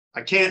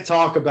I can't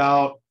talk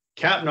about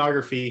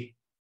capnography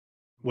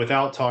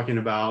without talking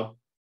about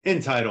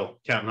end-tidal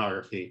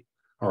capnography,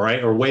 all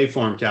right, or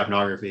waveform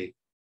capnography.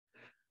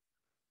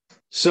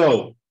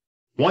 So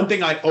one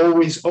thing I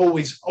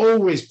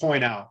always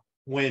point out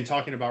when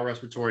talking about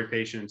respiratory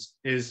patients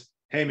is,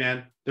 hey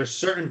man, there's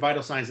certain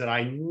vital signs that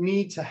I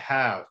need to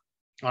have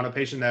on a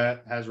patient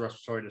that has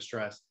respiratory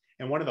distress.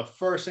 And one of the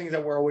first things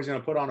that we're always going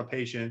to put on a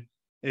patient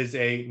is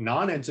a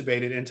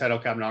non-intubated end-tidal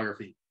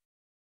capnography.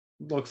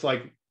 Looks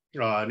like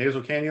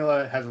nasal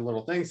cannula, has a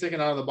little thing sticking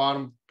out of the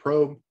bottom,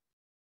 probe,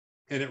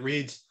 and it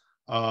reads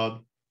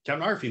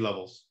capnography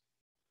levels,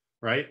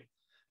 right?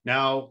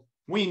 Now,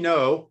 we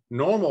know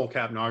normal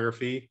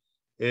capnography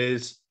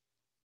is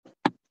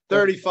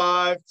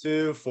 35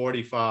 to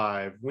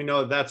 45. We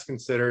know that's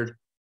considered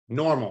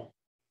normal,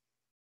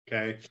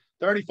 okay?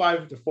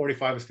 35 to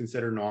 45 is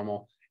considered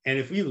normal. And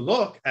if we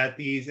look at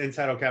these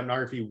end-tidal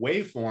capnography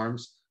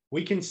waveforms,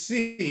 we can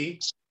see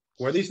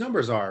where these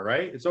numbers are,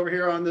 right? It's over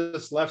here on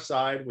this left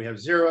side. We have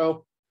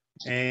 0,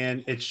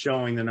 and it's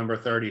showing the number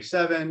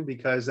 37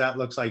 because that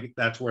looks like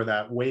that's where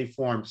that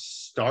waveform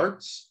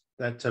starts,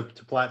 that to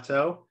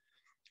plateau.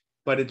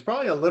 But it's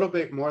probably a little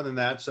bit more than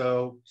that.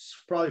 So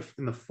it's probably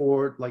in the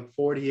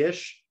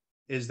 40-ish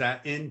is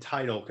that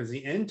end-tidal, because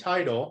the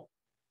end-tidal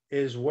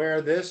is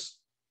where this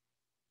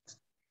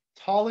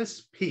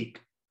tallest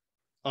peak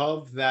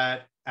of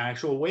that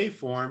actual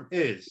waveform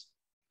is.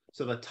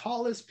 So the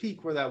tallest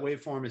peak where that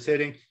waveform is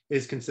hitting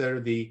is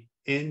considered the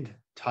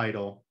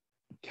end-tidal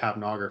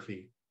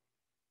capnography.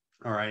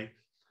 All right.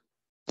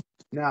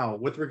 Now,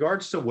 with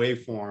regards to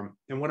waveform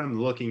and what I'm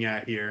looking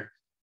at here,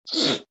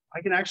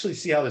 I can actually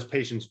see how this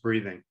patient's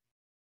breathing,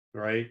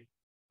 right?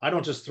 I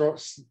don't just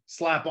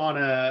slap on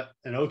an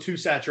O2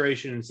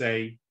 saturation and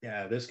say,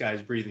 yeah, this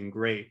guy's breathing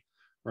great,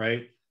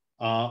 right?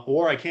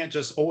 Or I can't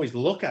just always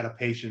look at a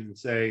patient and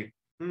say,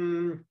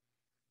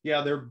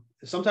 yeah,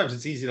 sometimes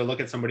it's easy to look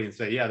at somebody and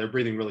say, yeah, they're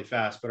breathing really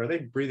fast, but are they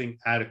breathing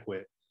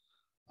adequate?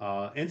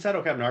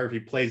 End-tidal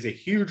capnography plays a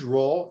huge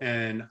role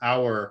in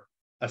our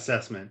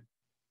assessment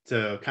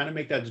to kind of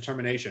make that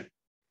determination.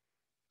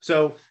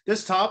 So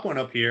this top one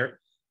up here,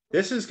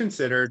 this is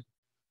considered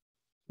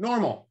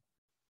normal.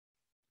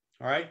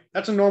 All right,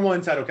 that's a normal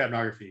end-tidal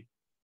capnography.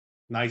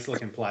 Nice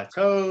looking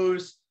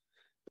plateaus,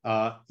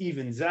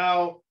 evens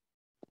out,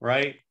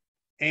 right?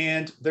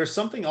 And there's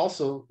something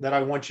also that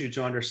I want you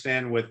to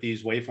understand with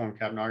these waveform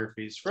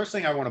capnographies. First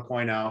thing I want to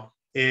point out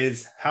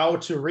is how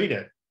to read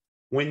it.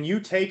 When you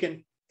take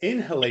an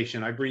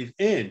inhalation, I breathe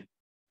in,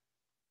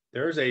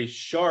 there's a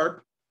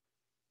sharp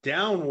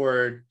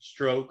downward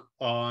stroke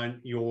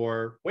on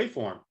your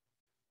waveform.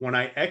 When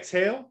I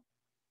exhale,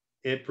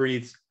 it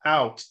breathes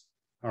out,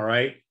 all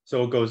right?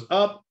 So it goes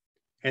up,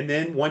 and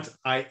then once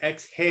I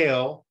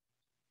exhale,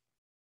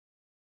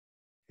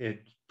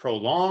 it's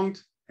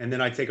prolonged, and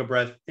then I take a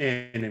breath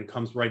in and it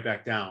comes right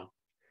back down.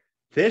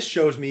 This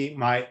shows me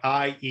my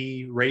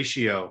IE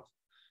ratio.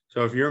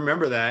 So if you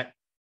remember that,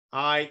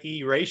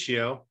 IE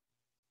ratio,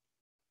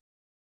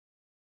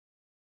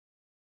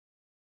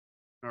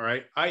 all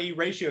right, IE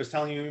ratio is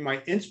telling you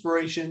my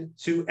inspiration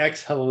to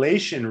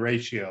exhalation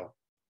ratio,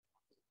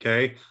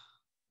 okay?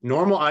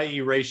 Normal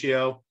IE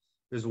ratio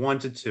is 1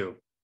 to 2.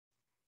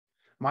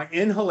 My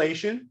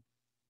inhalation,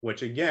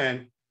 which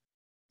again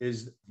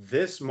is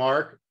this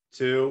mark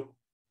to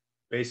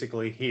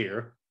basically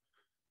here,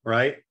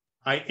 right?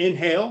 I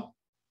inhale,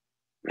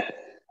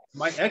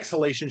 my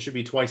exhalation should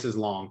be twice as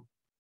long,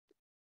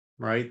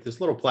 right? This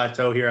little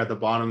plateau here at the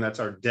bottom, that's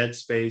our dead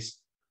space,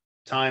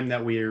 time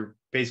that we're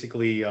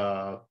basically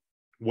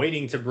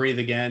waiting to breathe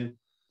again.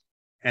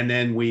 And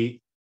then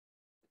we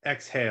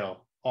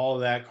exhale all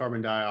of that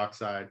carbon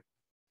dioxide.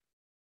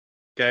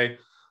 Okay.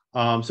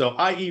 So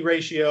IE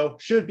ratio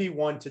should be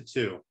 1 to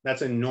 2.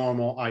 That's a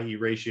normal IE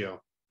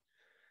ratio.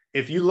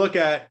 If you look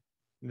at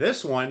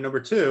this one, number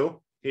 2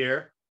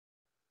 here,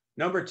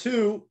 number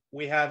 2,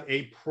 we have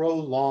a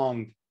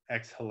prolonged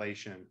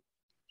exhalation.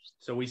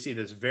 So we see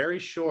this very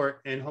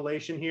short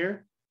inhalation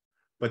here,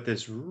 but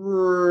this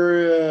really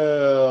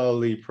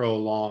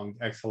prolonged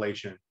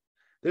exhalation.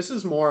 This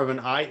is more of an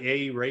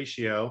IA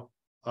ratio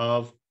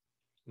of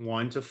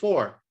 1 to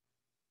 4.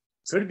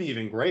 Could be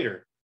even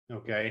greater,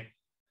 okay?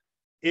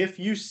 If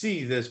you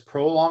see this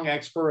prolonged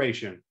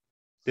expiration,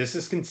 this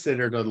is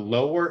considered a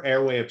lower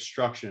airway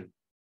obstruction,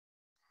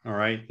 all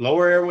right?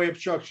 Lower airway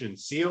obstruction,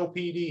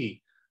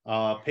 COPD,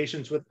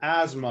 patients with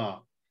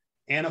asthma,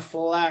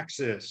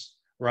 anaphylaxis,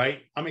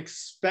 right? I'm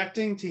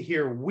expecting to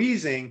hear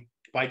wheezing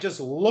by just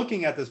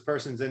looking at this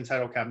person's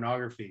end-tidal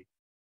capnography,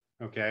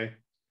 okay?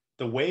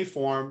 The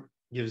waveform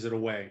gives it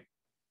away.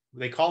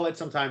 They call it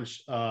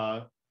sometimes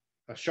a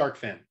shark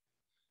fin,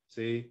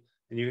 see?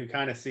 And you can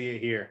kind of see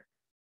it here,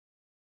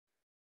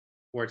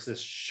 where it's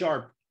this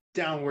sharp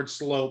downward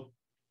slope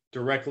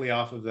directly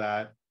off of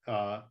that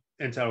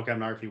end-tidal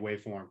capnography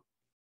waveform.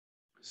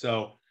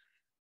 So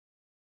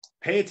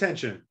pay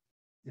attention.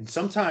 And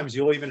sometimes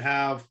you'll even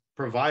have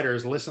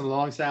providers listen to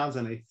long sounds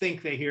and they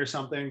think they hear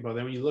something, but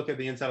then when you look at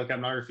the end-tidal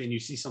capnography and you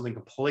see something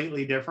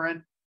completely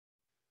different,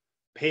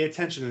 pay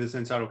attention to this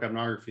end-tidal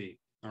capnography.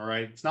 All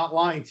right. It's not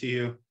lying to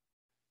you.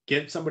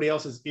 Get somebody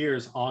else's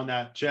ears on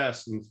that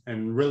chest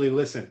and really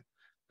listen.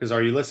 Because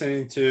are you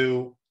listening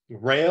to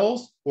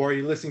rails or are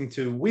you listening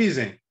to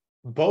wheezing?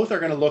 Both are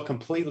going to look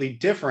completely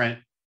different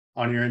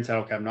on your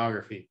end-tidal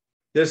capnography.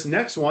 This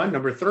next one,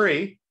 number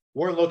 3,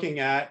 we're looking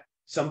at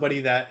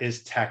somebody that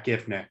is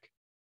tachypnic.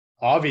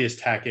 Obvious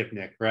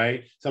tachypnic,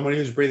 right? Somebody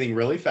who's breathing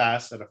really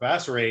fast at a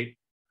fast rate.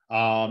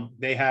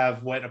 They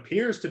have what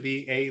appears to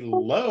be a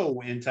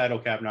low end-tidal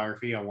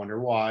capnography. I wonder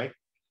why.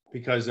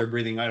 Because they're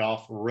breathing it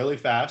off really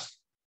fast.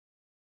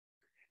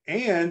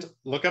 And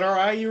look at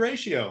our IE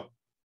ratio.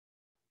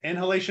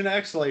 Inhalation to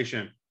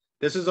exhalation.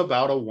 This is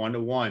about a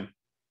 1-to-1.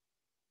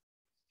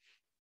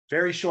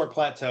 Very short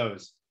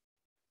plateaus.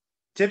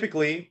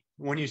 Typically,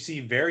 when you see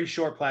very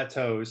short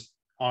plateaus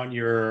on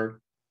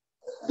your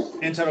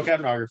end-tidal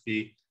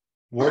capnography,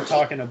 we're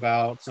talking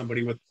about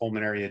somebody with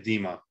pulmonary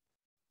edema,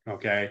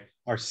 okay,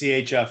 or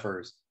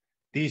CHFers.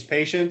 These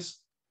patients,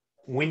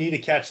 we need to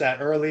catch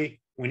that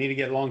early. We need to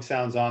get lung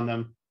sounds on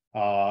them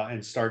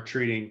and start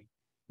treating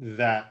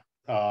that,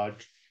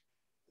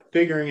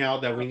 figuring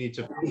out that we need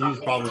to use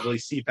probably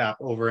CPAP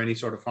over any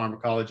sort of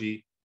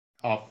pharmacology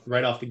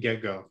right off the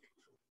get-go.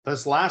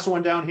 This last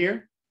one down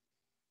here,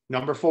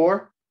 number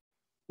 4,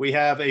 we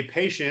have a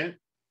patient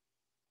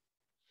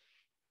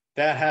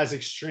that has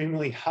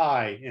extremely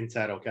high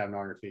end-tidal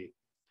capnography.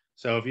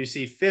 So if you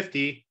see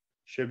 50,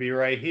 should be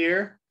right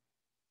here.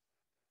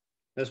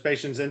 This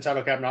patient's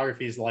end-tidal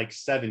capnography is like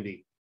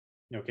 70,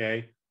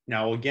 okay?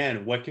 Now,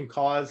 again, what can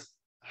cause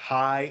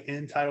high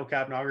end-tidal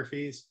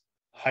capnographies?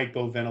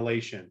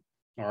 Hypoventilation,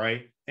 all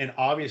right? And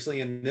obviously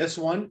in this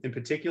one in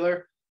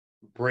particular,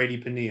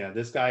 bradypnea.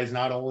 This guy is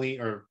not only,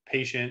 or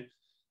patient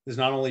is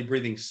not only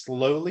breathing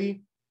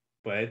slowly,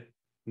 but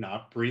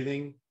not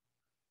breathing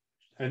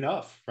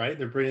enough, right?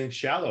 They're breathing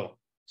shallow,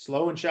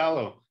 slow and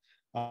shallow.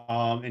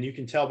 And you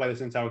can tell by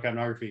this end-tidal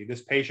capnography,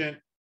 this patient,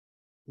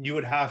 you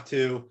would have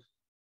to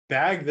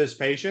bag this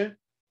patient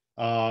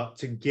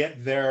to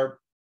get their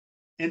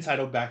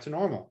end-tidal back to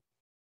normal.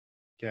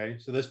 Okay,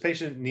 so this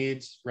patient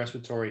needs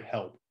respiratory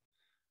help.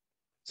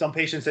 Some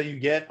patients that you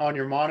get on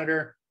your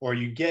monitor or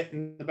you get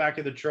in the back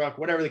of the truck,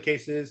 whatever the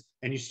case is,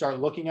 and you start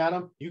looking at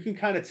them, you can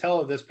kind of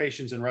tell if this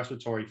patient's in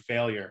respiratory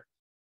failure.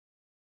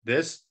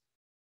 This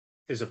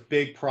is a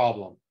big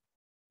problem,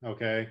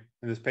 okay?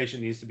 And this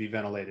patient needs to be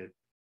ventilated.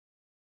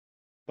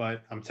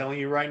 But I'm telling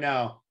you right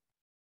now,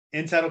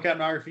 end-tidal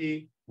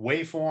capnography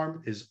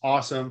waveform is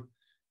awesome.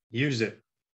 Use it.